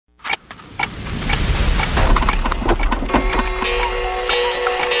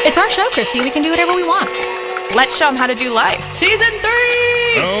It's our show, Christy. We can do whatever we want. Let's show them how to do life. Season 3!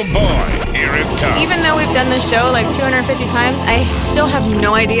 Oh boy, here it comes. Even though we've done this show like 250 times, I still have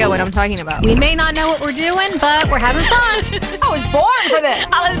no idea what I'm talking about. We may not know what we're doing, but we're having fun. I was born for this.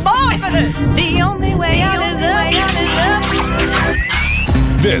 I was born for this. The only way out is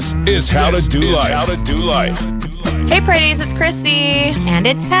up. This is How to Do Life. How to Do Life. Hey, pretties, it's Chrissy. And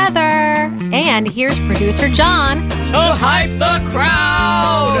it's Heather. And here's producer John. To hype the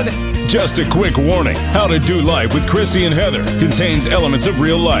crowd. Just a quick warning. How to Do Life with Chrissy and Heather contains elements of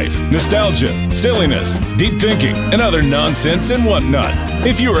real life, nostalgia, silliness, deep thinking, and other nonsense and whatnot.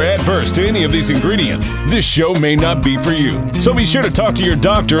 If you are adverse to any of these ingredients, this show may not be for you. So be sure to talk to your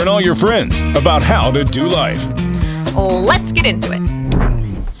doctor and all your friends about how to do life. Let's get into it.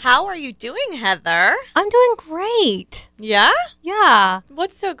 How are you doing, Heather? I'm doing great. Yeah? Yeah.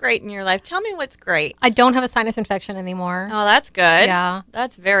 What's so great in your life? Tell me what's great. I don't have a sinus infection anymore. Oh, that's good. Yeah.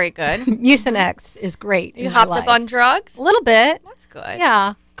 That's very good. Mucinex is great. You hopped up on drugs? A little bit. That's good.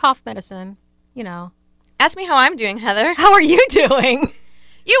 Yeah. Cough medicine, you know. Ask me how I'm doing, Heather. How are you doing?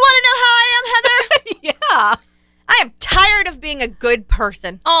 You want to know how I am, Heather? Yeah. I am tired of being a good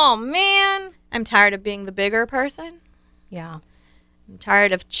person. Oh, man. I'm tired of being the bigger person. Yeah. I'm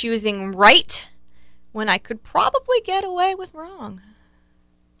tired of choosing right when I could probably get away with wrong.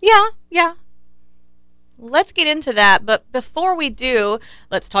 Yeah. Let's get into that, but before we do,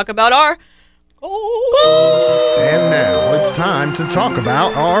 let's talk about our goals. And now it's time to talk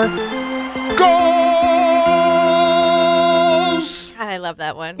about our goals. God, I love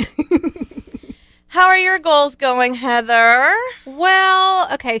that one. How are your goals going, Heather? Well,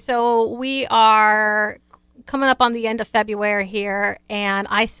 okay, so we are coming up on the end of February here, and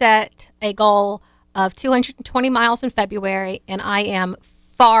I set a goal of 220 miles in February, and I am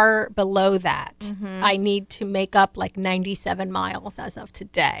far below that. Mm-hmm. I need to make up like 97 miles as of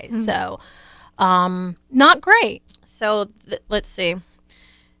today. Mm-hmm. So, not great. So, let's see.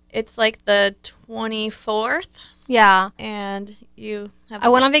 It's like the 24th. Yeah. And you have... I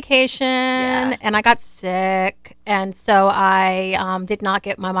went on vacation, and I got sick, and so I did not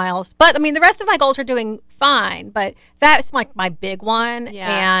get my miles. But, I mean, the rest of my goals are doing fine, but that's like my big one,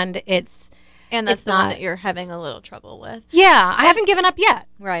 and it's... And that's the one that you're having a little trouble with. Yeah, I haven't given up yet.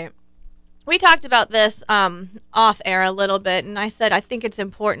 Right. We talked about this off air a little bit, and I said I think it's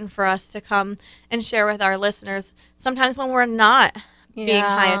important for us to come and share with our listeners sometimes when we're not being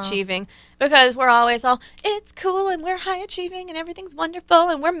high achieving, because we're always all, it's cool and we're high achieving and everything's wonderful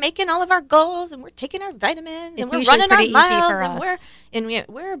and we're making all of our goals and we're taking our vitamins and we're running our miles and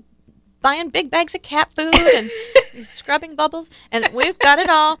we're buying big bags of cat food and scrubbing bubbles and we've got it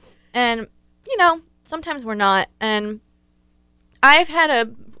all. And you know, sometimes we're not. And I've had a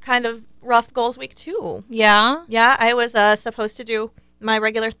kind of rough goals week too. Yeah? Yeah, I was supposed to do my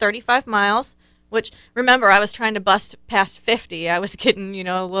regular 35 miles, which, remember, I was trying to bust past 50. I was getting, you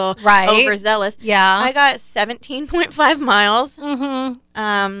know, a little overzealous. Yeah. I got 17.5 miles.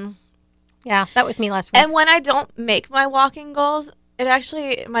 Mm-hmm. Yeah, that was me last week. And when I don't make my walking goals, it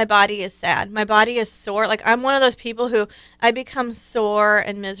actually, my body is sad. My body is sore. Like, I'm one of those people who I become sore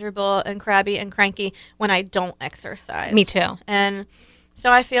and miserable and crabby and cranky when I don't exercise. Me too. And so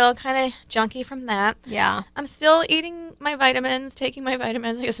I feel kind of junky from that. Yeah. I'm still eating my vitamins, taking my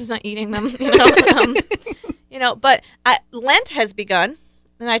vitamins. I guess it's not eating them, you know. But Lent has begun,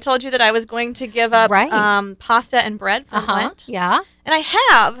 and I told you that I was going to give up pasta and bread for Lent. Yeah. And I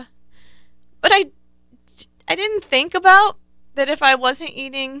have, but I didn't think about that if I wasn't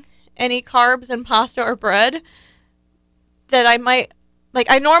eating any carbs and pasta or bread, that I might, like,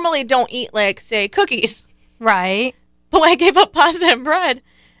 I normally don't eat, like, say, cookies. Right. But when I gave up pasta and bread,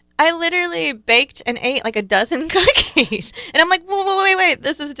 I literally baked and ate like a dozen cookies. And I'm like, wait,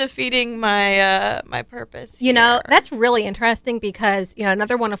 this is defeating my my purpose here. You know, that's really interesting because, you know,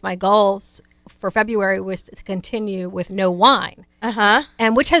 another one of my goals for February was to continue with no wine. Uh-huh.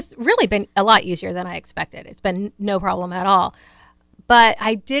 And which has really been a lot easier than I expected. It's been no problem at all. But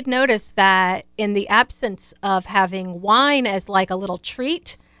I did notice that in the absence of having wine as like a little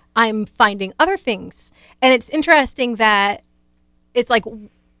treat, I'm finding other things. And it's interesting that it's like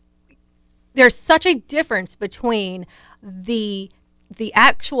there's such a difference between the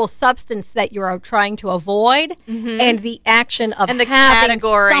actual substance that you're trying to avoid and the action of and the having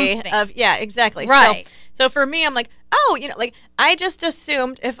category something. of exactly right. So for me, I'm like, oh, you know, like I just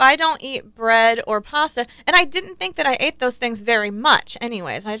assumed if I don't eat bread or pasta, and I didn't think that I ate those things very much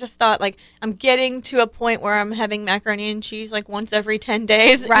anyways. I just thought like I'm getting to a point where I'm having macaroni and cheese like once every 10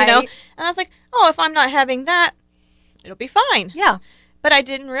 days, right. you know? And I was like, oh, if I'm not having that, it'll be fine. Yeah. But I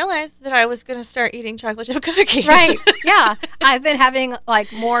didn't realize that I was going to start eating chocolate chip cookies. Right. Yeah. I've been having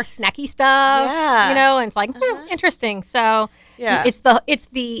like more snacky stuff. Yeah. You know, and it's like interesting. So Yeah. it's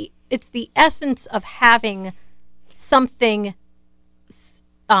the essence of having something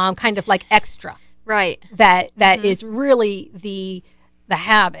kind of like extra Right. that is really the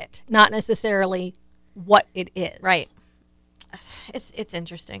habit, not necessarily what it is. Right. It's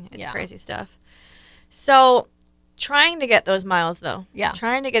interesting. It's Yeah. crazy stuff. So, trying to get those miles though. Yeah.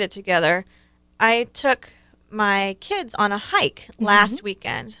 Trying to get it together. I took my kids on a hike last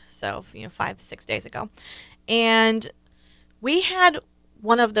weekend. So, 5-6 days ago. And we had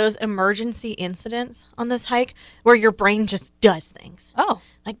one of those emergency incidents on this hike where your brain just does things. Oh,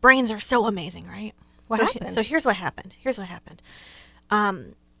 Like brains are so amazing, right? What so, happened? So here's what happened.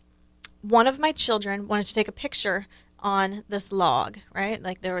 One of my children wanted to take a picture on this log, right?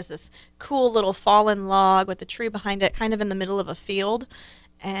 Like there was this cool little fallen log with a tree behind it, kind of in the middle of a field.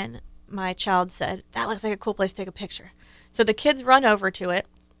 And my child said, "That looks like a cool place to take a picture." So the kids run over to it.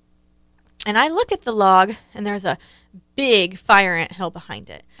 And I look at the log, and there's a big fire ant hill behind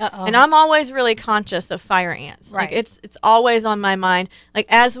it. Uh-oh. And I'm always really conscious of fire ants. Right. Like it's always on my mind. Like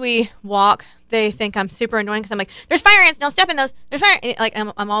as we walk, they think I'm super annoying because I'm like, "There's fire ants! Don't step in those. There's fire." Like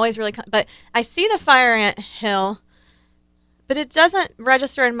I'm always really. But I see the fire ant hill, but it doesn't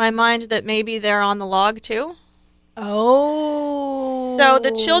register in my mind that maybe they're on the log too. Oh. So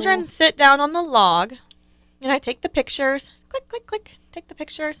the children sit down on the log, and I take the pictures. Click, click, click. Take the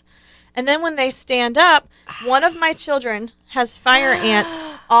pictures. And then when they stand up, one of my children has fire ants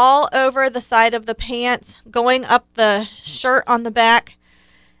all over the side of the pants, going up the shirt on the back.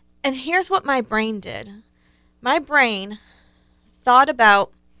 And here's what my brain did. My brain thought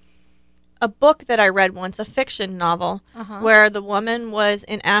about a book that I read once, a fiction novel, where the woman was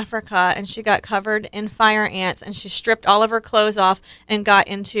in Africa and she got covered in fire ants and she stripped all of her clothes off and got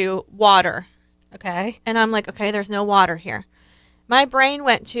into water. Okay. And I'm like, okay, there's no water here. My brain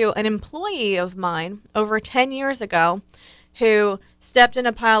went to an employee of mine over 10 years ago who stepped in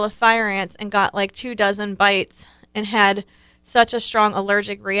a pile of fire ants and got like 24 bites and had such a strong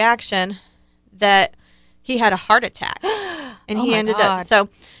allergic reaction that he had a heart attack. And Oh he my ended God. up. So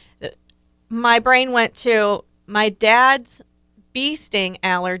my brain went to my dad's bee sting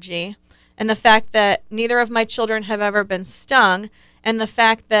allergy and the fact that neither of my children have ever been stung and the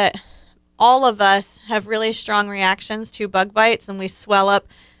fact that all of us have really strong reactions to bug bites and we swell up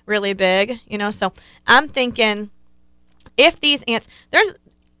really big, So I'm thinking if these ants,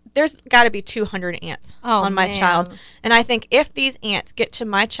 there's got to be 200 ants on my child. And I think if these ants get to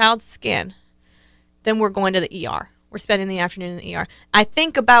my child's skin, then we're going to the ER. We're spending the afternoon in the ER. I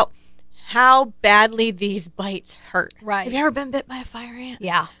think about how badly these bites hurt. Right. Have you ever been bit by a fire ant?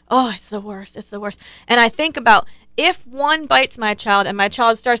 Yeah. Oh, it's the worst. It's the worst. And I think about if one bites my child and my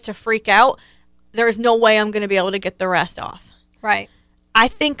child starts to freak out, there's no way I'm going to be able to get the rest off. Right. I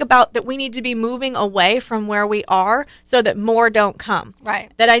think about that we need to be moving away from where we are so that more don't come.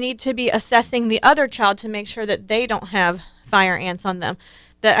 Right. That I need to be assessing the other child to make sure that they don't have fire ants on them.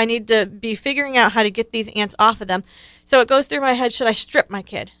 That I need to be figuring out how to get these ants off of them. So it goes through my head, should I strip my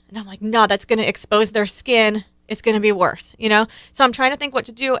kid? And I'm like, no, that's going to expose their skin. It's going to be worse, So I'm trying to think what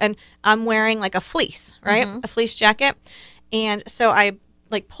to do, and I'm wearing like a fleece, right? A fleece jacket. And so I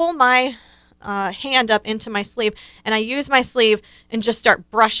like pull my hand up into my sleeve, and I use my sleeve and just start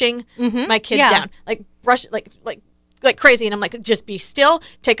brushing my kid down. Like brush, like crazy. And I'm like, just be still,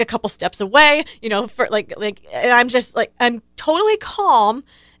 take a couple steps away, for and I'm just like, I'm totally calm.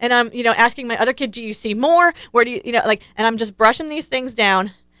 And I'm, asking my other kid, do you see more? Where do you, and I'm just brushing these things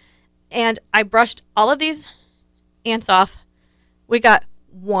down. And I brushed all of these ants off. We got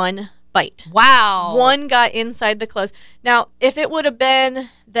one bite. Wow. One got inside the clothes. Now, if it would have been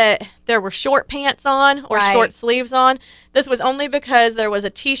that there were short pants on or Right. short sleeves on, this was only because there was a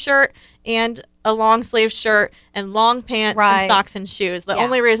t-shirt and a long sleeve shirt and long pants Right. and socks and shoes. The Yeah.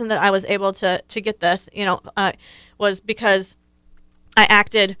 only reason that I was able to get this, was because I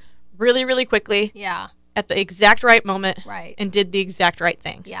acted really, really quickly Yeah. at the exact right moment Right. and did the exact right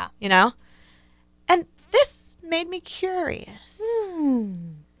thing. Yeah. And this made me curious.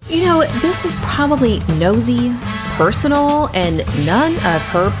 This is probably nosy, personal, and none of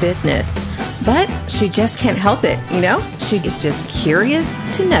her business. But she just can't help it, She is just curious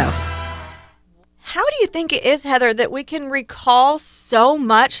to know. How do you think it is, Heather, that we can recall so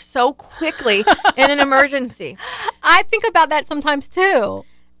much so quickly in an emergency? I think about that sometimes too.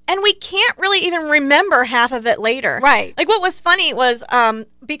 And we can't really even remember half of it later. Right. Like what was funny was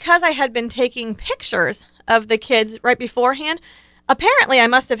because I had been taking pictures of the kids right beforehand, apparently I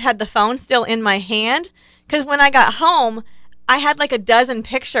must have had the phone still in my hand because when I got home, I had like a dozen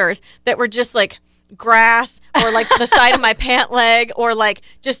pictures that were just like grass or like the side of my pant leg or like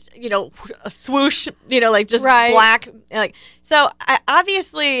just, a swoosh, like just black. Like, so I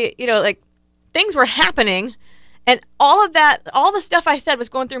obviously, like things were happening and all of that, all the stuff I said was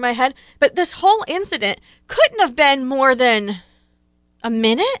going through my head. But this whole incident couldn't have been more than a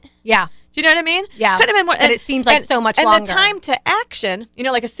minute. Yeah. Do you know what I mean? Yeah. Couldn't have been more. But it seems like so much longer. And the time to action,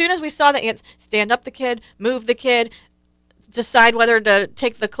 like as soon as we saw the ants, stand up the kid, move the kid, decide whether to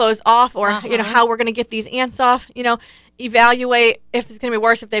take the clothes off or, how we're going to get these ants off, evaluate if it's going to be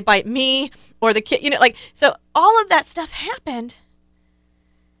worse if they bite me or the kid, so all of that stuff happened.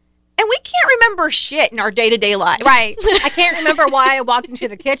 And we can't remember shit in our day-to-day lives. Right. I can't remember why I walked into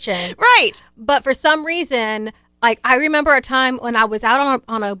the kitchen. Right. But for some reason, like I remember a time when I was out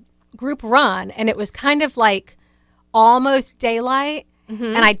on a group run and it was kind of like almost daylight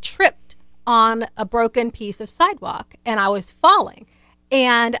and I tripped on a broken piece of sidewalk and I was falling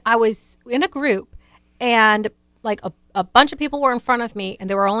and I was in a group and like a bunch of people were in front of me and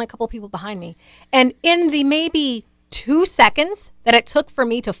there were only a couple of people behind me. And in the maybe 2 seconds that it took for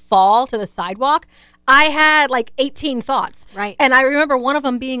me to fall to the sidewalk, I had like 18 thoughts. Right. And I remember one of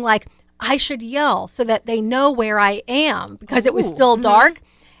them being like, I should yell so that they know where I am because it was still dark.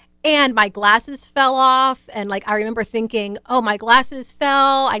 And my glasses fell off. And like, I remember thinking, oh, my glasses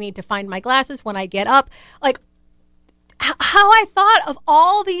fell. I need to find my glasses when I get up. Like how I thought of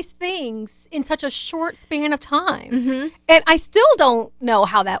all these things in such a short span of time. And I still don't know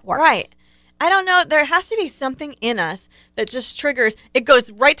how that works. Right. I don't know. There has to be something in us that just triggers. It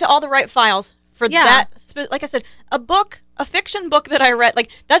goes right to all the right files for that. Like I said, a fiction book that I read. Like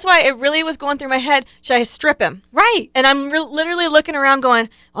that's why it really was going through my head. Should I strip him? Right. And I'm literally looking around going,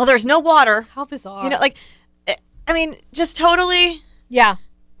 oh, there's no water. How bizarre. I mean, just totally. Yeah.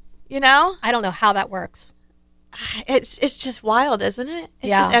 I don't know how that works. It's just wild, isn't it? It's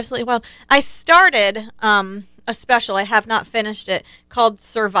Yeah. just absolutely wild. I started a special. I have not finished it called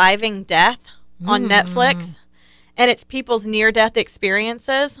Surviving Death on Netflix. And it's people's near-death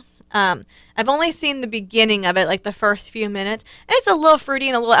experiences. I've only seen the beginning of it, like the first few minutes, and it's a little fruity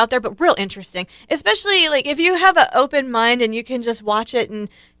and a little out there, but real interesting. Especially like if you have an open mind and you can just watch it and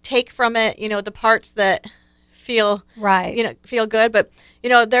take from it, the parts that feel feel good. But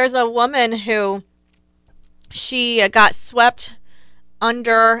there's a woman who she got swept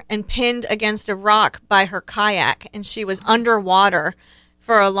under and pinned against a rock by her kayak, and she was underwater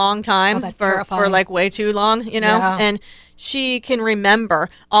for a long time, for like way too long, and she can remember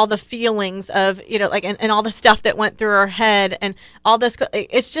all the feelings of, and all the stuff that went through her head and all this.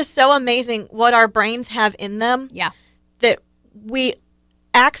 It's just so amazing what our brains have in them. Yeah. That we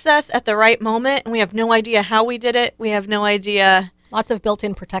access at the right moment, and we have no idea how we did it. We have no idea. Lots of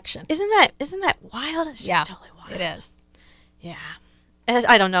built-in protection. Isn't that wild? It's just totally wild. It is. Yeah.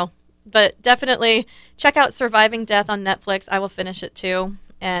 I don't know. But definitely check out Surviving Death on Netflix. I will finish it too.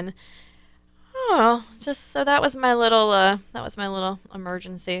 And that was my little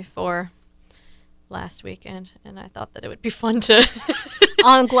emergency for last weekend, and I thought that it would be fun to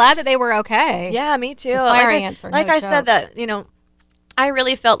I'm glad that they were okay. Yeah, me too. Fire ants are like no I joke. said that, I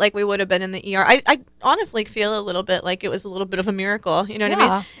really felt like we would have been in the ER. I honestly feel a little bit like it was a little bit of a miracle. You know what I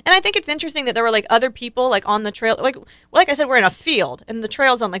mean? And I think it's interesting that there were like other people like on the trail. Like I said, we're in a field and the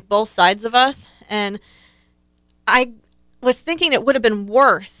trail's on like both sides of us. And I was thinking it would have been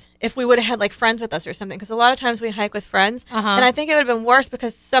worse if we would have had like friends with us or something. Because a lot of times we hike with friends. And I think it would have been worse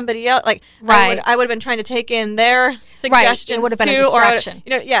because somebody else, like I would have been trying to take in their suggestions It would have been too, a distraction.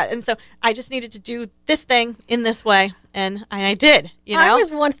 And so I just needed to do this thing in this way. And I did, I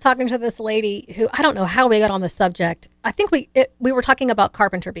was once talking to this lady who, I don't know how we got on the subject. I think we were talking about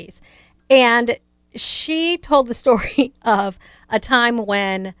carpenter bees. And she told the story of a time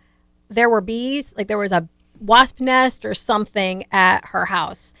when there were bees, like there was a wasp nest or something at her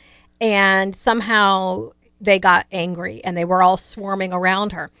house. And somehow they got angry and they were all swarming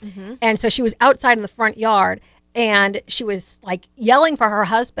around her. And so she was outside in the front yard. And she was like yelling for her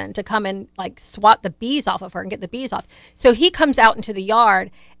husband to come and like swat the bees off of her and get the bees off. So he comes out into the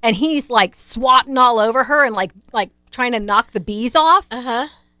yard and he's like swatting all over her and like trying to knock the bees off.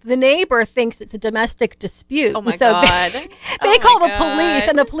 The neighbor thinks it's a domestic dispute. Oh my so God. They call the police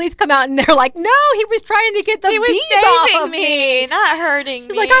and the police come out and they're like, no, he was trying to get the bees off saving of me, not hurting me.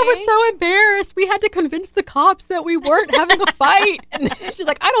 She's like, I was so embarrassed. We had to convince the cops that we weren't having a fight. And she's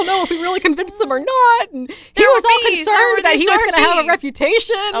like, I don't know if we really convinced them or not. And he was all concerned that he was going to have a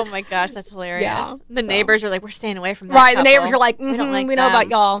reputation. Oh my gosh, that's hilarious. Yeah, the neighbors are like, we're staying away from that Right, couple. the neighbors are like, we don't like we know about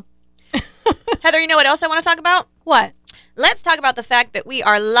y'all. Heather, you know what else I want to talk about? What? Let's talk about the fact that we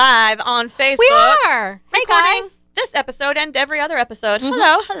are live on Facebook. We are. Hey, Recording. guys. this episode and every other episode.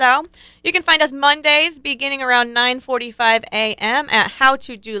 Hello. You can find us Mondays beginning around 9:45 a.m. at How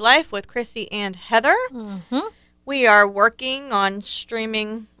to Do Life with Chrissy and Heather. We are working on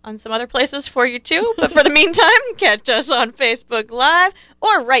streaming on some other places for you too, but for the meantime, catch us on Facebook Live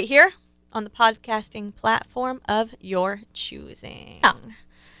or right here on the podcasting platform of your choosing.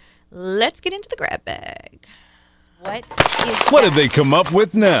 Let's get into the grab bag. What did they come up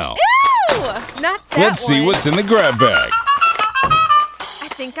with now? Ew! Not that Let's see what's in the grab bag. I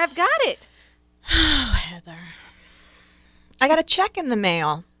think I've got it. Oh, Heather. I got a check in the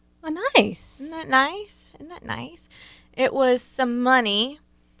mail. Oh, nice. Isn't that nice? It was some money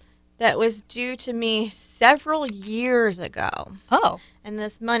that was due to me several years ago. Oh. And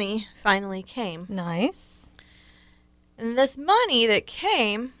this money finally came. Nice. And this money that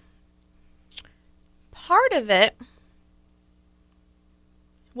came, part of it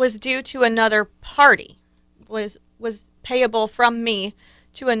was due to another party, was payable from me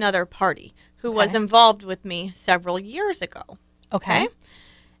to another party who was involved with me several years ago. Okay.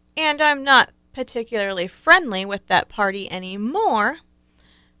 And I'm not particularly friendly with that party anymore,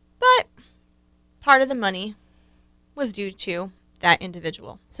 but part of the money was due to that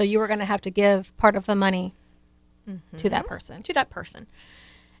individual. So you were going to have to give part of the money to that person. To that person.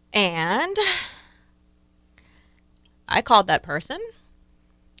 And I called that person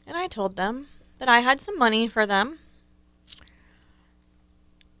and I told them that I had some money for them.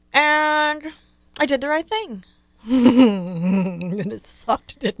 And I did the right thing. And it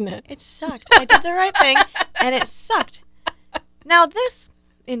sucked, didn't it? It sucked. I did the right thing, and it sucked. Now, this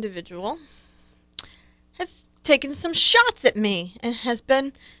individual has taken some shots at me and has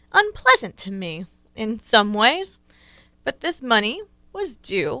been unpleasant to me in some ways. But this money was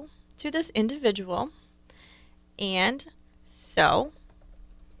due to this individual, and so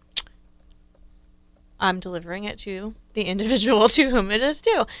I'm delivering it to the individual to whom it is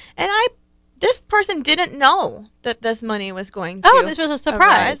due. And this person didn't know that this money was going to this was a surprise.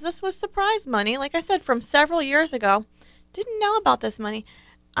 arise. This was surprise money, like I said, from several years ago. Didn't know about this money.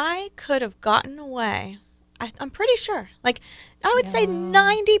 I could have gotten away. I'm pretty sure. Like, I would say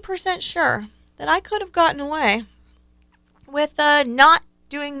 90% sure that I could have gotten away with not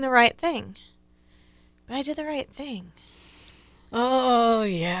doing the right thing. But I did the right thing. Oh,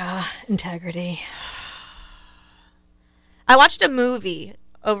 yeah. Integrity. I watched a movie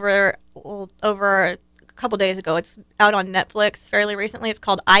over a couple days ago. It's out on Netflix fairly recently. It's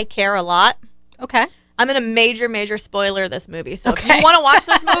called I Care a Lot. Okay. I'm in a major spoiler this movie. So if you want to watch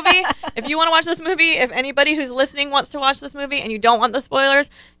this movie, if anybody who's listening wants to watch this movie and you don't want the spoilers,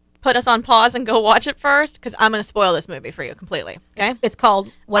 put us on pause and go watch it first, because I'm going to spoil this movie for you completely. Okay? It's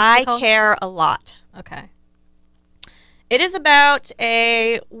called what? I Care a Lot. Okay. It is about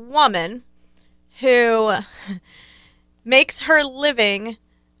a woman who makes her living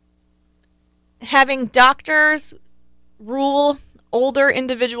having doctors rule older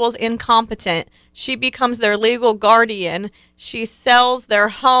individuals incompetent. She becomes their legal guardian. She sells their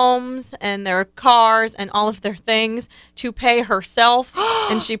homes and their cars and all of their things to pay herself,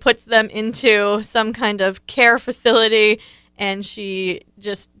 and she puts them into some kind of care facility, and she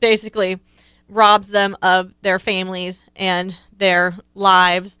just basically robs them of their families and their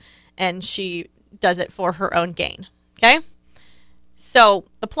lives, and she does it for her own gain. Okay? So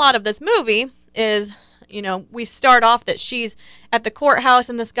the plot of this movie is, we start off that she's at the courthouse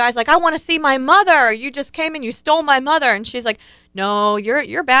and this guy's like, I want to see my mother. You just came and you stole my mother. And she's like, no,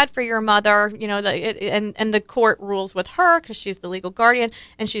 you're bad for your mother. And the court rules with her because she's the legal guardian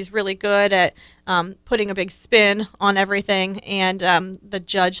and she's really good at putting a big spin on everything. And the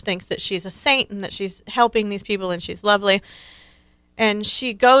judge thinks that she's a saint and that she's helping these people and she's lovely. And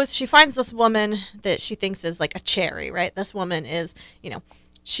she finds this woman that she thinks is like a cherry, right? This woman is,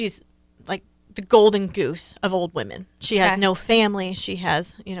 she's like the golden goose of old women. She has no family. She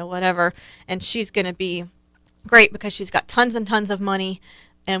has, whatever. And she's going to be great because she's got tons and tons of money.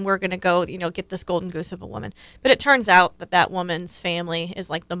 And we're going to go, get this golden goose of a woman. But it turns out that woman's family is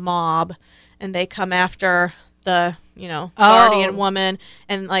like the mob. And they come after the, guardian woman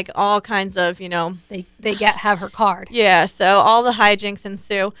and like all kinds of, They have her card. Yeah, so all the hijinks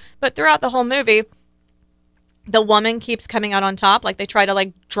ensue. But throughout the whole movie, the woman keeps coming out on top. Like, they try to,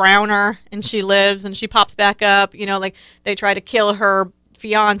 like, drown her, and she lives, and she pops back up. Like, they try to kill her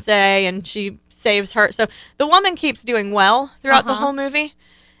fiance, and she saves her. So the woman keeps doing well throughout the whole movie.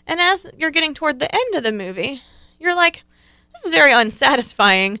 And as you're getting toward the end of the movie, you're like, this is very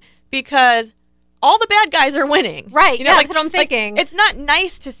unsatisfying because all the bad guys are winning. Right, that's what I'm thinking. It's not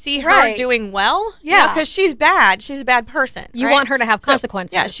nice to see her doing well. Yeah. Because she's bad. She's a bad person. You want her to have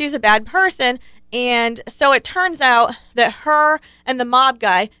consequences. Yeah, she's a bad person. And so it turns out that her and the mob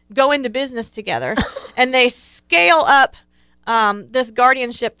guy go into business together and they scale up this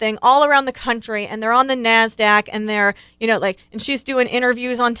guardianship thing all around the country, and they're on the NASDAQ, and they're, and she's doing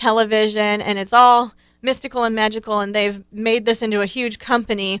interviews on television, and it's all mystical and magical, and they've made this into a huge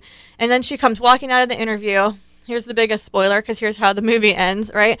company. And then she comes walking out of the interview. Here's the biggest spoiler, because here's how the movie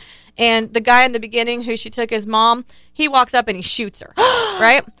ends, right? And the guy in the beginning who she took as mom, he walks up and he shoots her,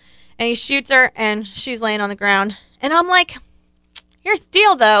 right? And he shoots her, and she's laying on the ground. And I'm like, here's the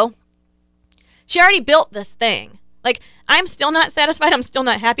deal, though. She already built this thing. Like, I'm still not satisfied. I'm still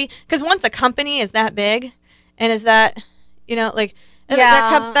not happy. Because once a company is that big and is that,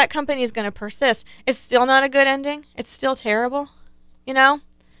 that company is going to persist. It's still not a good ending. It's still terrible, And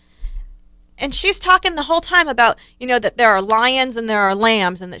she's talking the whole time about, that there are lions and there are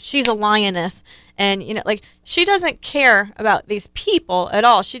lambs and that she's a lioness. And, she doesn't care about these people at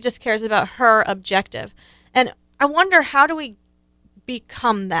all. She just cares about her objective. And I wonder, how do we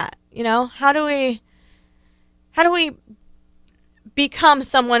become that? How do we become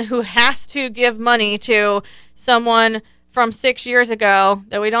someone who has to give money to someone from 6 years ago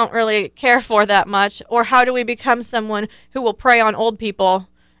that we don't really care for that much? Or how do we become someone who will prey on old people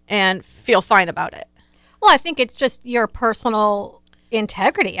and feel fine about it? Well, I think it's just your personal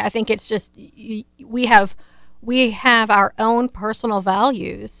integrity. I think it's just we have our own personal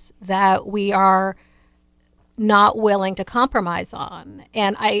values that we are not willing to compromise on.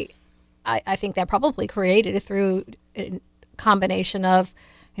 And I think they're probably created through a combination of,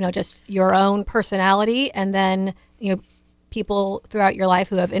 just your own personality and then, people throughout your life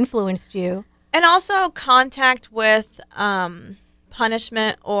who have influenced you. And also contact with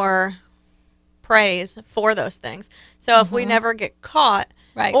punishment or praise for those things. So if we never get caught,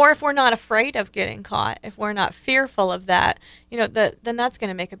 right, or if we're not afraid of getting caught, if we're not fearful of that, then that's going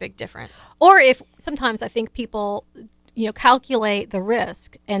to make a big difference. Or if sometimes I think people calculate the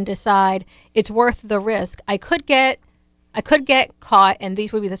risk and decide it's worth the risk. I could get caught, and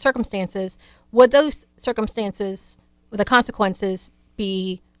these would be the circumstances. Would those circumstances, the consequences,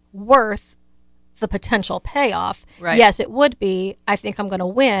 be worth the potential payoff? Right. Yes, it would be. I think I'm going to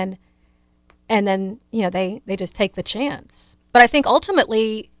win, and then they just take the chance. But I think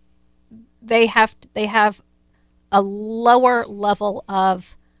ultimately they have a lower level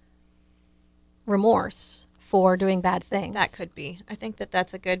of remorse for doing bad things. That could be. I think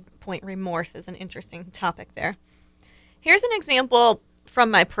that's a good point. Remorse is an interesting topic there. Here's an example from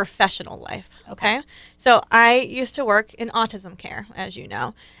my professional life. Okay. So I used to work in autism care, as you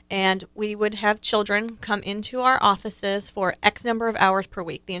know, and we would have children come into our offices for X number of hours per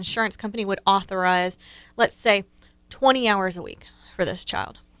week. The insurance company would authorize, let's say, 20 hours a week for this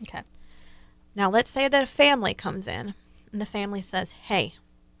child. Okay. Now, let's say that a family comes in and the family says, hey,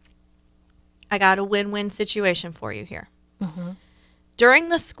 I got a win-win situation for you here. Mm-hmm. During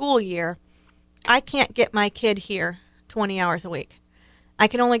the school year, I can't get my kid here 20 hours a week. I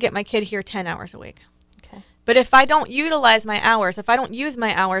can only get my kid here 10 hours a week. Okay. But if I don't utilize my hours, if I don't use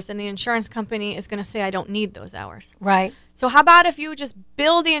my hours, then the insurance company is going to say I don't need those hours. Right. So how about if you just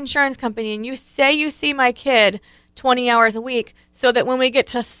bill the insurance company and you say you see my kid 20 hours a week so that when we get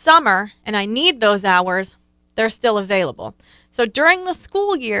to summer and I need those hours, they're still available. So during the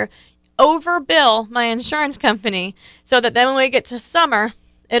school year, overbill my insurance company so that then when we get to summer,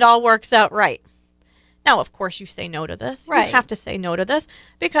 it all works out right. Now, of course, you say no to this. Right. You have to say no to this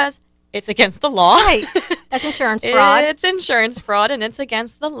because it's against the law. Right. That's insurance fraud. It's insurance fraud and it's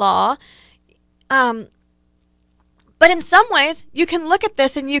against the law. But in some ways, you can look at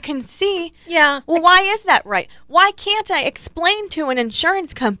this and you can see, Yeah. well, why is that right? Why can't I explain to an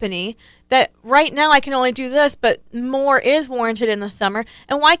insurance company that right now I can only do this, but more is warranted in the summer?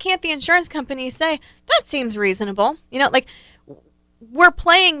 And why can't the insurance company say, that seems reasonable? We're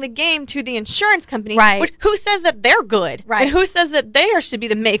playing the game to the insurance company. Right. Who says that they're good? Right. And who says that they should be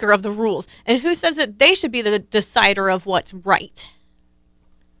the maker of the rules? And who says that they should be the decider of what's right?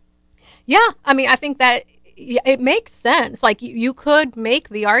 Yeah. I mean, I think that it makes sense. Like you could make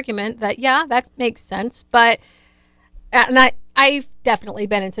the argument that, yeah, that makes sense. But, and I've definitely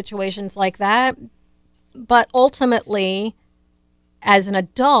been in situations like that. But ultimately, as an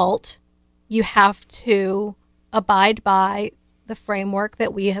adult, you have to abide by the framework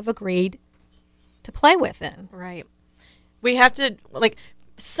that we have agreed to play within. Right. We have to,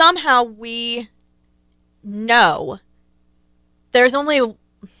 somehow we know there's only,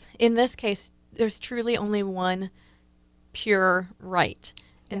 in this case, there's truly only one pure right.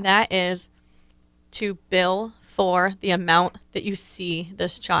 And that is to bill for the amount that you see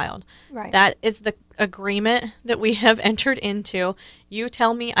this child. Right. That is the agreement that we have entered into. You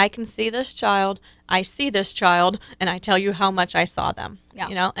tell me I can see this child, I see this child, and I tell you how much I saw them.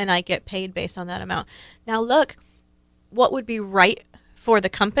 Yeah. And I get paid based on that amount. Now look, what would be right for the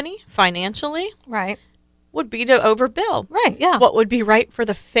company financially Right. would be to overbill. Right. Yeah. What would be right for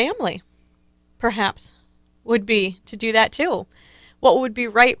the family, perhaps, would be to do that too. What would be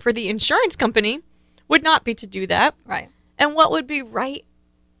right for the insurance company would not be to do that. Right. And what would be right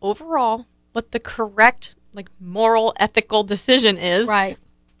overall, what the correct, moral, ethical decision is, Right.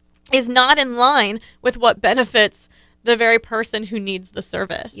 is not in line with what benefits the very person who needs the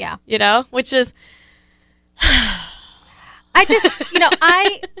service. Yeah. Which is... I just,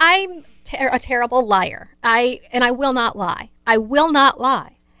 I'm a terrible liar. I will not lie. I will not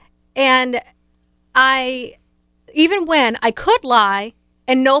lie. And even when I could lie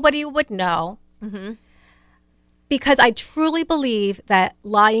and nobody would know, because I truly believe that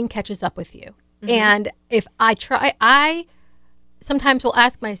lying catches up with you. And if I try, I sometimes will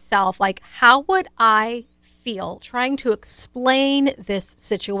ask myself, how would I feel trying to explain this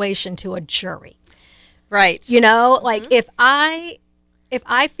situation to a jury? Right. If I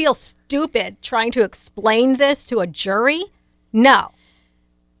feel stupid trying to explain this to a jury, no.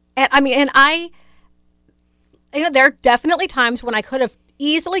 And there are definitely times when I could have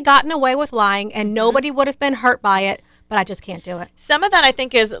easily gotten away with lying and nobody would have been hurt by it, but I just can't do it. Some of that, I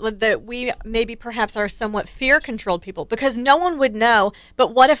think, is that we maybe perhaps are somewhat fear-controlled people because no one would know,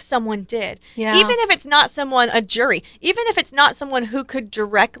 but what if someone did? Yeah. Even if it's not a jury, even if it's not someone who could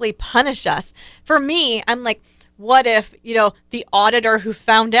directly punish us. For me, I'm like, what if, the auditor who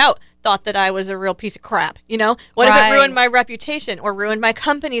found out thought that I was a real piece of crap, What if it ruined my reputation or ruined my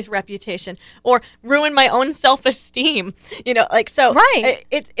company's reputation or ruined my own self-esteem, Right.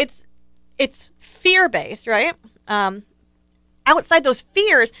 It's fear-based, right? Outside those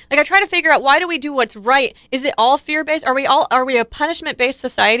fears, I try to figure out, why do we do what's right? Is it all fear-based? Are we a punishment-based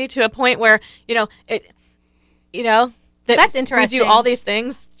society to a point where, that That's interesting. we do all these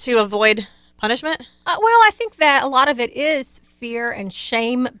things to avoid punishment? Well, I think that a lot of it is fear and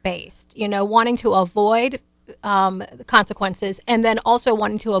shame based, wanting to avoid consequences and then also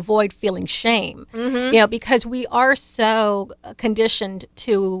wanting to avoid feeling shame, because we are so conditioned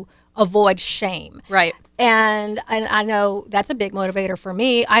to avoid shame. Right. And I know that's a big motivator for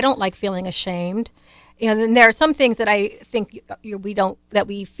me. I don't like feeling ashamed. And then there are some things that I think that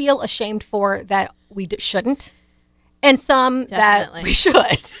we feel ashamed for that we shouldn't. And some Definitely. that we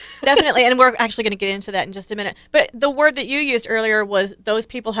should. Definitely. And we're actually going to get into that in just a minute. But the word that you used earlier was those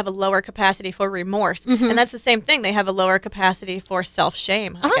people have a lower capacity for remorse. And that's the same thing. They have a lower capacity for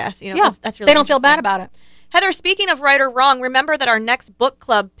self-shame, I guess. Yeah. That's really They don't feel bad interesting. about it. Heather, speaking of right or wrong, remember that our next book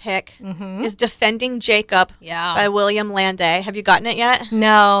club pick is Defending Jacob by William Landay. Have you gotten it yet?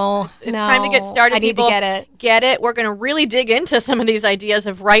 No. It's time to get started, I need people. to get it. Get it. We're going to really dig into some of these ideas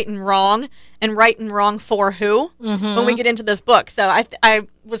of right and wrong for who when we get into this book. So I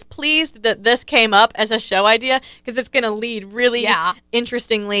was pleased that this came up as a show idea because it's going to lead really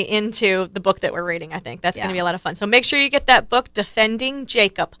interestingly into the book that we're reading, I think. That's going to be a lot of fun. So make sure you get that book, Defending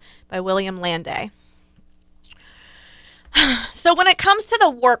Jacob by William Landay. So when it comes to the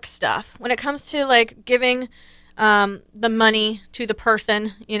work stuff, when it comes to giving the money to the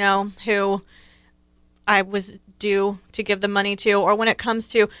person, who I was due to give the money to, or when it comes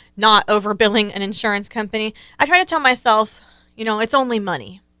to not overbilling an insurance company, I try to tell myself, it's only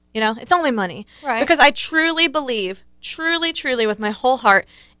money. It's only money. Right. Because I truly believe, truly with my whole heart,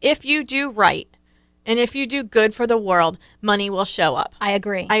 if you do right and if you do good for the world, money will show up. I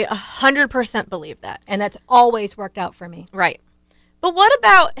agree. I 100% believe that. And that's always worked out for me. Right. But what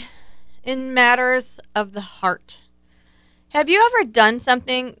about in matters of the heart? Have you ever done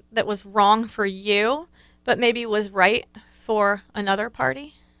something that was wrong for you, but maybe was right for another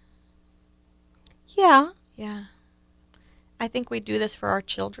party? Yeah. Yeah. I think we do this for our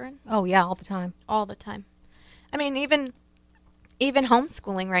children Oh, yeah, all the time. all the time. I mean, even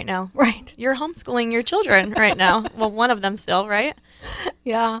homeschooling right now. Right. You're homeschooling your children right now. Well, one of them still, right?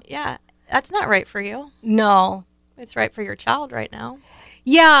 Yeah. Yeah. That's not right for you. No. It's right for your child right now.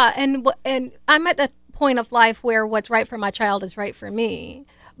 Yeah, and I'm at the point of life where what's right for my child is right for me.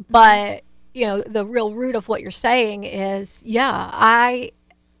 But, the real root of what you're saying is, I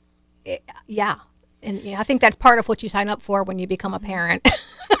think that's part of what you sign up for when you become a parent.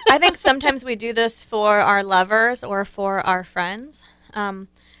 I think sometimes we do this for our lovers or for our friends.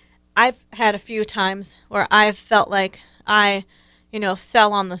 I've had a few times where I've felt like I,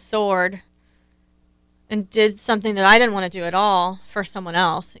 fell on the sword and did something that I didn't want to do at all for someone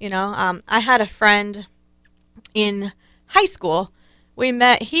else. I had a friend in high school. We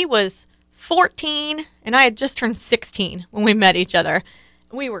met. He was 14 and I had just turned 16 when we met each other.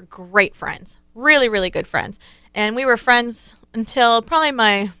 We were great friends, really, really good friends. And we were friends until probably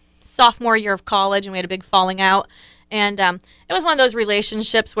my sophomore year of college, and we had a big falling out. And it was one of those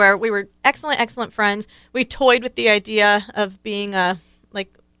relationships where we were excellent friends. We toyed with the idea of being a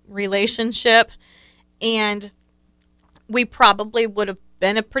relationship, and we probably would have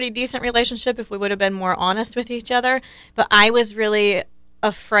been a pretty decent relationship if we would have been more honest with each other. But I was really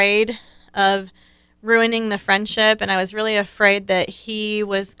afraid of ruining the friendship, and I was really afraid that he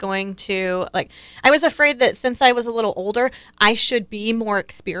was going to, I was afraid that since I was a little older, I should be more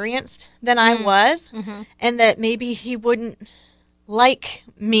experienced than I was, and that maybe he wouldn't like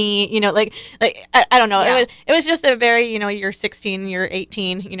me, I don't know. Yeah. It was just a very, you're 16, you're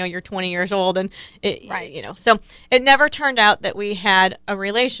 18, you're 20 years old, and so it never turned out that we had a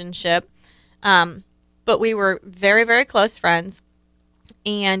relationship, but we were very, very close friends.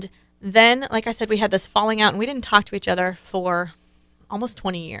 And then, like I said, we had this falling out, and we didn't talk to each other for almost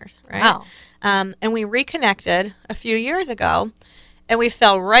 20 years, right? Wow. And we reconnected a few years ago, and we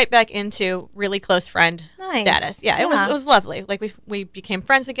fell right back into really close friend status. Yeah, it was lovely. We became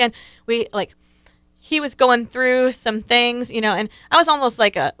friends again. He was going through some things, and I was almost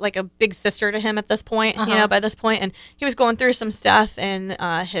like a big sister to him at this point, by this point, and he was going through some stuff in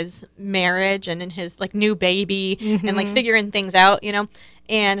his marriage and in his new baby and figuring things out,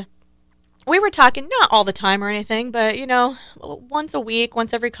 and we were talking, not all the time or anything, but, once a week,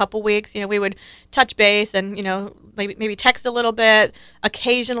 once every couple weeks, we would touch base and, maybe text a little bit,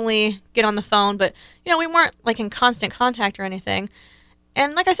 occasionally get on the phone, but, we weren't in constant contact or anything.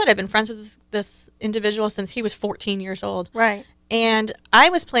 And like I said, I've been friends with this individual since he was 14 years old. Right. And I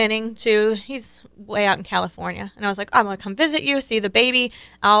was planning he's way out in California. And I was like, I'm going to come visit you, see the baby.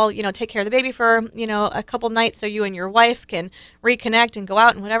 I'll, take care of the baby for, a couple nights so you and your wife can reconnect and go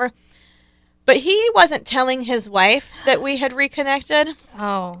out and whatever. But he wasn't telling his wife that we had reconnected.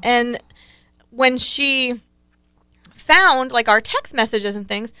 Oh. And when she found our text messages and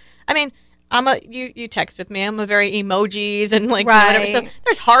things, I mean, you text with me. I'm a very emojis and whatever. So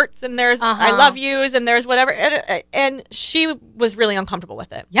there's hearts and there's I love yous and there's whatever. And she was really uncomfortable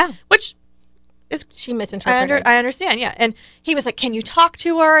with it. Yeah. Which she misinterpreted. I understand, yeah. And he was like, "Can you talk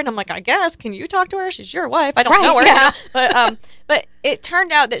to her?" And I'm like, "I guess. Can you talk to her? She's your wife. I don't know her." Yeah. But it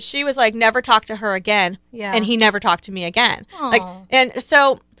turned out that she was like, never talk to her again. Yeah. And he never talked to me again. Aww. And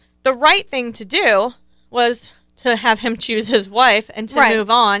so the right thing to do was to have him choose his wife and to move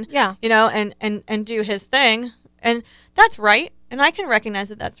on. Yeah. And do his thing. And that's right. And I can recognize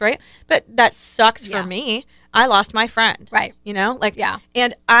that that's right. But that sucks for me. I lost my friend. Right. Yeah.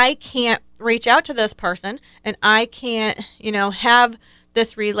 And I can't reach out to this person, and I can't, have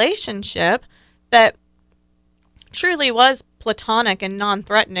this relationship that truly was platonic and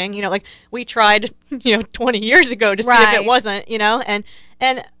non-threatening. We tried, 20 years ago to see if it wasn't,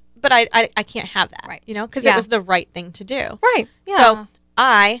 but I can't have that, right. Because it was the right thing to do. Right. Yeah. So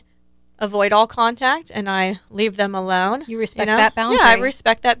I avoid all contact and I leave them alone. You respect that boundary. Yeah, I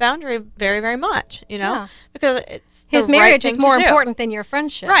respect that boundary very, very much, because it's his marriage is more important than your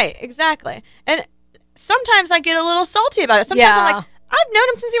friendship. Right, exactly. And sometimes I get a little salty about it. Sometimes I'm like, I've known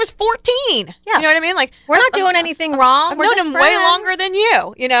him since he was 14. Yeah. You know what I mean? We're not doing anything wrong. I've known him way longer than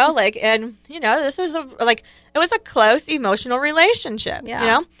you, and, this is it was a close emotional relationship,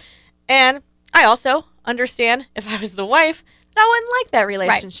 And I also understand if I was the wife, I wouldn't like that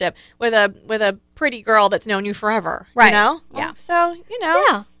relationship with a pretty girl that's known you forever, right? Yeah. So,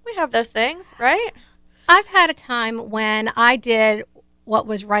 we have those things, right? I've had a time when I did what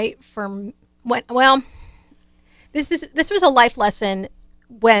was right for this was a life lesson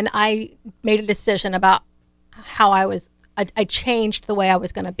when I made a decision about how I changed the way I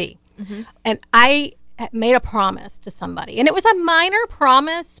was going to be. Mm-hmm. And I made a promise to somebody, and it was a minor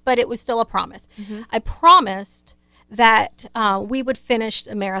promise, but it was still a promise. Mm-hmm. I promised that we would finish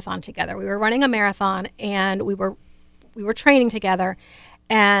a marathon together. We were running a marathon, and we were training together.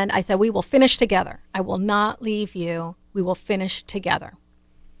 And I said, we will finish together. I will not leave you. We will finish together.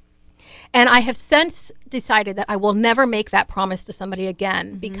 And I have since decided that I will never make that promise to somebody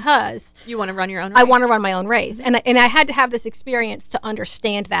again, because you want to run your own race. I want to run my own race. And I had to have this experience to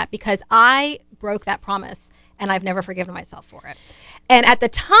understand that, because I broke that promise and I've never forgiven myself for it. And at the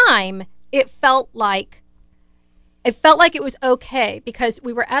time, it felt like it was okay, because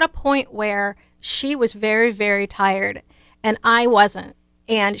we were at a point where she was very, very tired and I wasn't.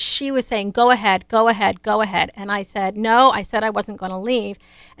 And she was saying, go ahead, go ahead, go ahead. And I said, no, I said I wasn't going to leave.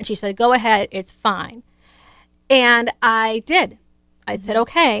 And she said, go ahead, it's fine. And I did. I said,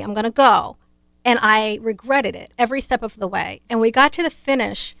 okay, I'm going to go. And I regretted it every step of the way. And we got to the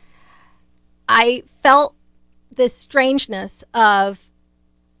finish, I felt this strangeness of,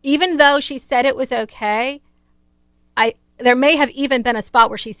 even though she said it was okay, there may have even been a spot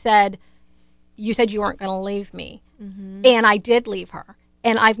where she said, you said you weren't going to leave me. Mm-hmm. And I did leave her.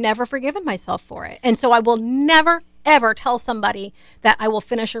 And I've never forgiven myself for it. And so I will never, ever tell somebody that I will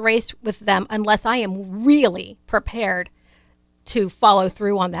finish a race with them unless I am really prepared to follow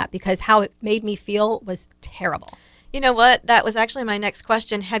through on that, because how it made me feel was terrible. You know what? That was actually my next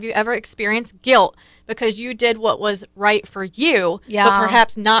question. Have you ever experienced guilt because you did what was right for you, but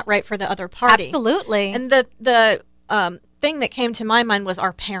perhaps not right for the other party? Absolutely. And the thing that came to my mind was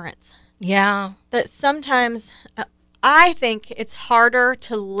our parents. Yeah. That sometimes I think it's harder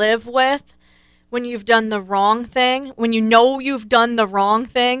to live with when you've done the wrong thing, when you know you've done the wrong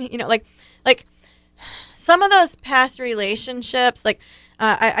thing. You know, like some of those past relationships, like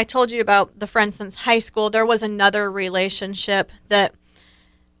I told you about the friend since high school. There was another relationship that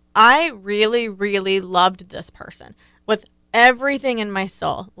I really, really loved this person with everything in my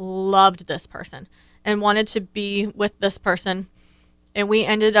soul, loved this person and wanted to be with this person. And we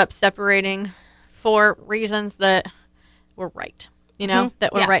ended up separating for reasons that were right, you know,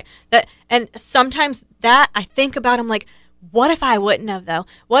 that were right. And sometimes that I think about, I'm like, what if I wouldn't have, though?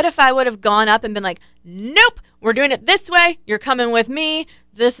 What if I would have gone up and been like, nope, we're doing it this way. You're coming with me.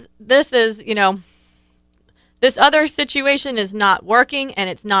 This is, you know, this other situation is not working and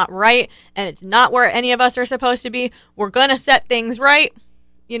it's not right and it's not where any of us are supposed to be. We're going to set things right.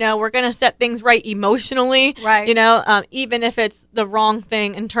 You know, we're going to set things right emotionally, right? You know, even if it's the wrong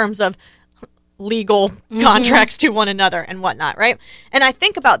thing in terms of legal contracts to one another and whatnot, right? And I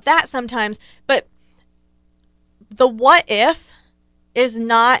think about that sometimes, but the what if is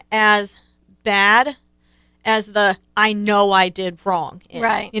not as bad as the I know I did wrong is.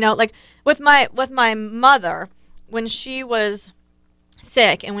 Right. You know, like with my mother, when she was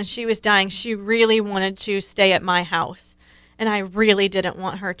sick and when she was dying, she really wanted to stay at my house. And I really didn't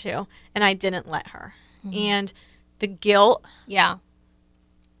want her to. And I didn't let her. Mm-hmm. And the guilt. Yeah.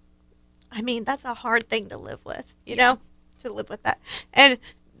 I mean, that's a hard thing to live with, you know, to live with that. And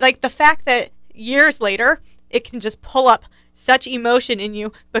like the fact that years later, it can just pull up such emotion in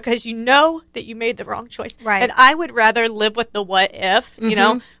you because you know that you made the wrong choice. Right. And I would rather live with the what if, you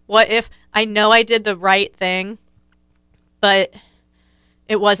know, what if I know I did the right thing, but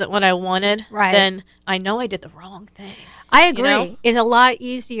it wasn't what I wanted, right, then I know I did the wrong thing. I agree. You know? It's a lot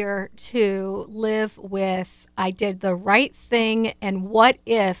easier to live with I did the right thing, and what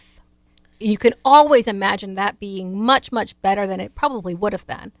if you can always imagine that being much, much better than it probably would have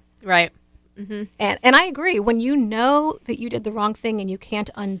been. Right. Mm-hmm. And I agree. When you know that you did the wrong thing and you can't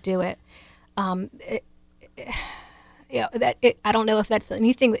undo it, I don't know if that's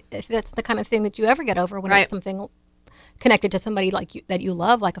anything, if that's the kind of thing that you ever get over when it's something connected to somebody like you that you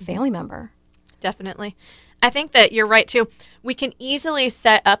love, like a family member. Definitely. I think that you're right too. We can easily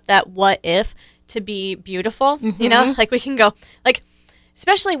set up that what if to be beautiful, you know, like we can go like,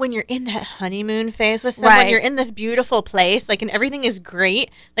 especially when you're in that honeymoon phase with someone, you're in this beautiful place, like, and everything is great.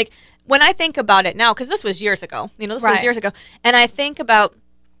 Like when I think about it now, cause this was years ago, you know, this was years ago. And I think about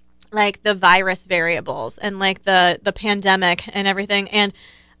like the virus variables and like the pandemic and everything. And,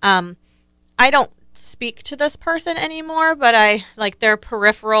 I don't speak to this person anymore, but I like they're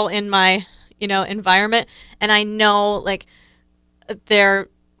peripheral in my, you know, environment. And I know like their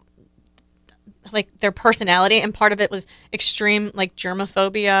personality, and part of it was extreme like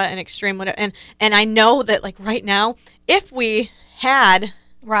germophobia and extreme whatever. And I know that like right now, if we had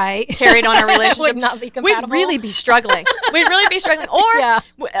carried on our relationship, would not be compatible. We'd really be struggling. Or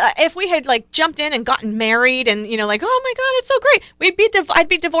if we had like jumped in and gotten married and, you know, like, oh my God, it's so great. I'd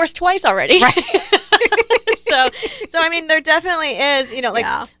be divorced twice already. Right. So I mean, there definitely is, you know,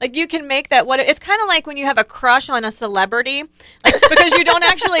 like you can make that it's kind of like when you have a crush on a celebrity, like because you don't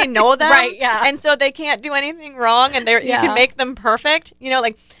actually know them, right? Yeah, and so they can't do anything wrong, and you can make them perfect, you know,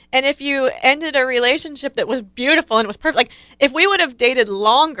 like. And if you ended a relationship that was beautiful and it was perfect, like if we would have dated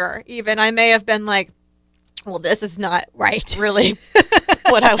longer, even I may have been like, well, this is not really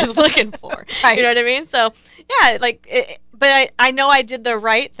what I was looking for. Right. You know what I mean? So yeah, like. But I know I did the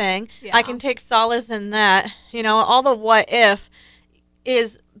right thing. Yeah. I can take solace in that. You know, all the what if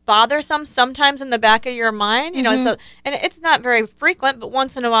is bothersome sometimes in the back of your mind. You know, so and it's not very frequent, but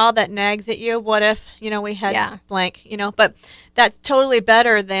once in a while that nags at you. What if, you know, we had blank, you know, but that's totally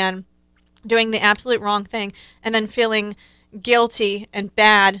better than doing the absolute wrong thing and then feeling guilty and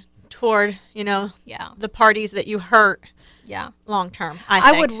bad toward, you know, the parties that you hurt long term.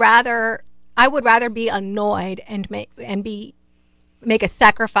 I would rather be annoyed and make a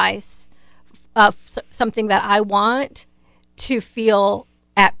sacrifice of something that I want to feel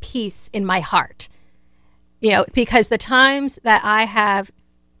at peace in my heart. Because the times that I have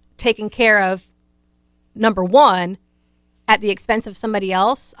taken care of, number one, at the expense of somebody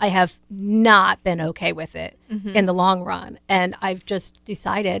else, I have not been okay with it in the long run. And I've just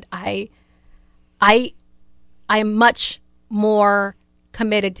decided I'm much more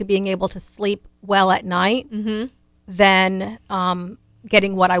committed to being able to sleep well at night than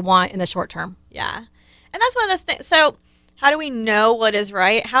getting what I want in the short term. Yeah. And that's one of those things. So how do we know what is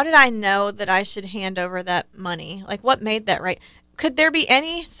right? How did I know that I should hand over that money? Like, what made that right? Could there be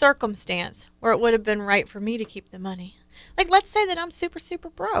any circumstance where it would have been right for me to keep the money? Like, let's say that I'm super, super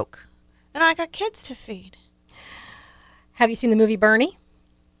broke and I got kids to feed. Have you seen the movie Bernie?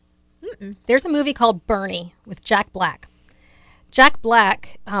 Mm-mm. There's a movie called Bernie with Jack Black. Jack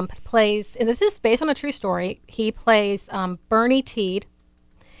Black plays, and this is based on a true story, he plays Bernie Teed,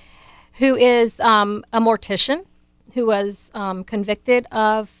 who is a mortician who was convicted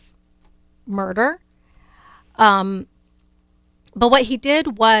of murder. But what he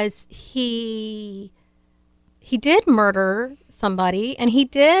did was he did murder somebody, and he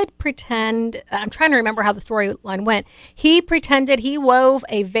did pretend, I'm trying to remember how the storyline went. He pretended, he wove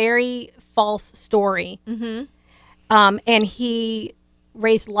a very false story. And he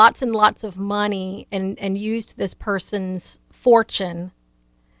raised lots and lots of money and used this person's fortune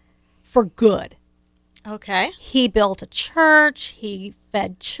for good. Okay. He built a church. He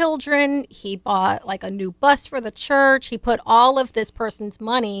fed children. He bought like a new bus for the church. He put all of this person's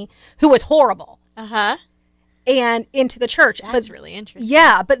money, who was horrible, and into the church. That's really interesting.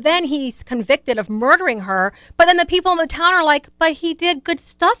 Yeah, but then he's convicted of murdering her. But then the people in the town are like, but he did good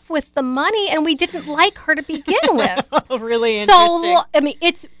stuff with the money, and we didn't like her to begin with. Really interesting. So, I mean,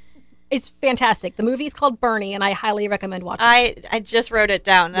 it's fantastic. The movie is called Bernie, and I highly recommend watching it. I just wrote it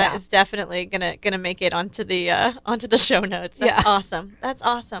down. That is definitely gonna make it onto the show notes. That's awesome. That's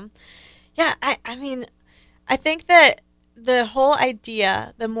awesome. Yeah, I mean, I think that the whole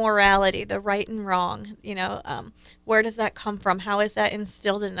idea, the morality, the right and wrong, where does that come from? How is that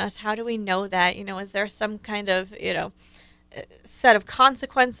instilled in us? How do we know that? Is there some kind of, set of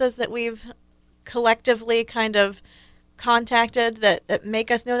consequences that we've collectively kind of contacted that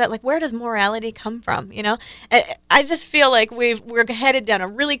make us know that? Like, where does morality come from? I just feel like we're headed down a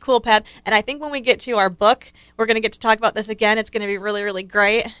really cool path, and I think when we get to our book, we're going to get to talk about this again. It's going to be really, really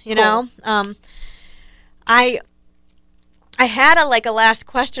great. Cool. I had a last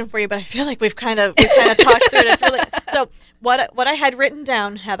question for you, but I feel like we've kind of talked through it. It's really, so what I had written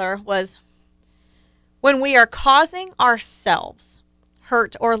down, Heather, was when we are causing ourselves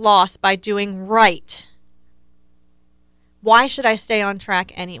hurt or loss by doing right, why should I stay on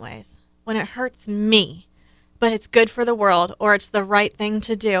track anyways? When it hurts me, but it's good for the world, or it's the right thing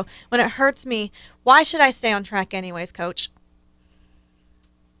to do. When it hurts me, why should I stay on track anyways, Coach?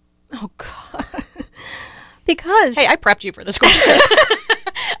 Oh, God. Because... Hey, I prepped you for this question.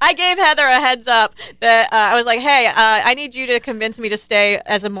 I gave Heather a heads up that I was like, hey, I need you to convince me to stay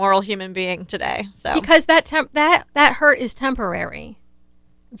as a moral human being today. So because that hurt is temporary.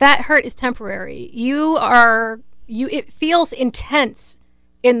 That hurt is temporary. It feels intense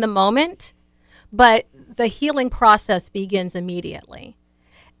in the moment, but the healing process begins immediately.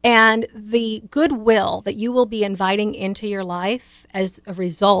 And the goodwill that you will be inviting into your life as a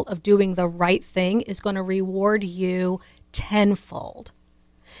result of doing the right thing is going to reward you tenfold.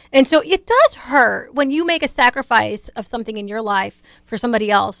 And so it does hurt when you make a sacrifice of something in your life for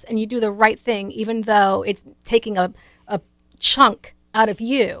somebody else and you do the right thing, even though it's taking a chunk out of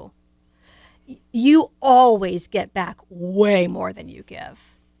you. You always get back way more than you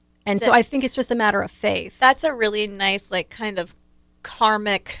give. And so I think it's just a matter of faith. That's a really nice, kind of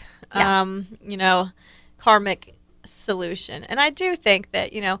karmic, karmic solution. And I do think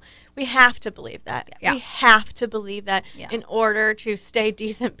that, we have to believe that. Yeah. We have to believe that in order to stay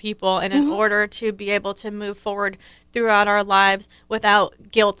decent people and in order to be able to move forward throughout our lives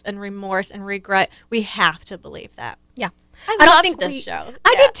without guilt and remorse and regret. We have to believe that. Yeah. I loved this show.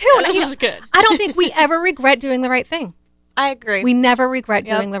 I did too. This was good. I don't think we ever regret doing the right thing. I agree. We never regret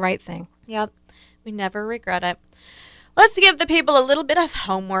doing the right thing. Yep. We never regret it. Let's give the people a little bit of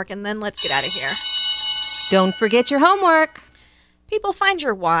homework, and then let's get out of here. Don't forget your homework. People, find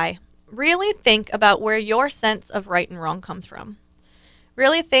your why. Really think about where your sense of right and wrong comes from.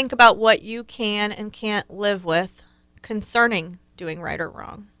 Really think about what you can and can't live with concerning doing right or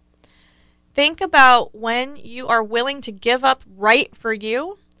wrong. Think about when you are willing to give up right for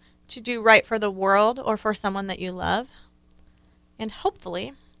you to do right for the world or for someone that you love. And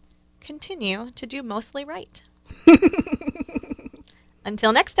hopefully continue to do mostly right.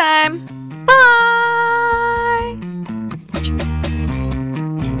 Until next time, bye!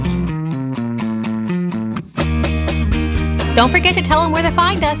 Don't forget to tell them where to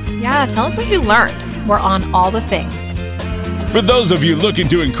find us. Yeah, tell us what you learned. We're on all the things. For those of you looking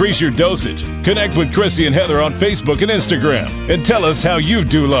to increase your dosage, connect with Chrissy and Heather on Facebook and Instagram and tell us how you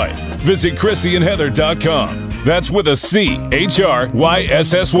do life. Visit ChrissyandHeather.com. That's with a CHRYSSY.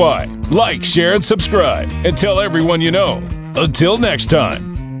 Like, share, and subscribe, and tell everyone you know. Until next time.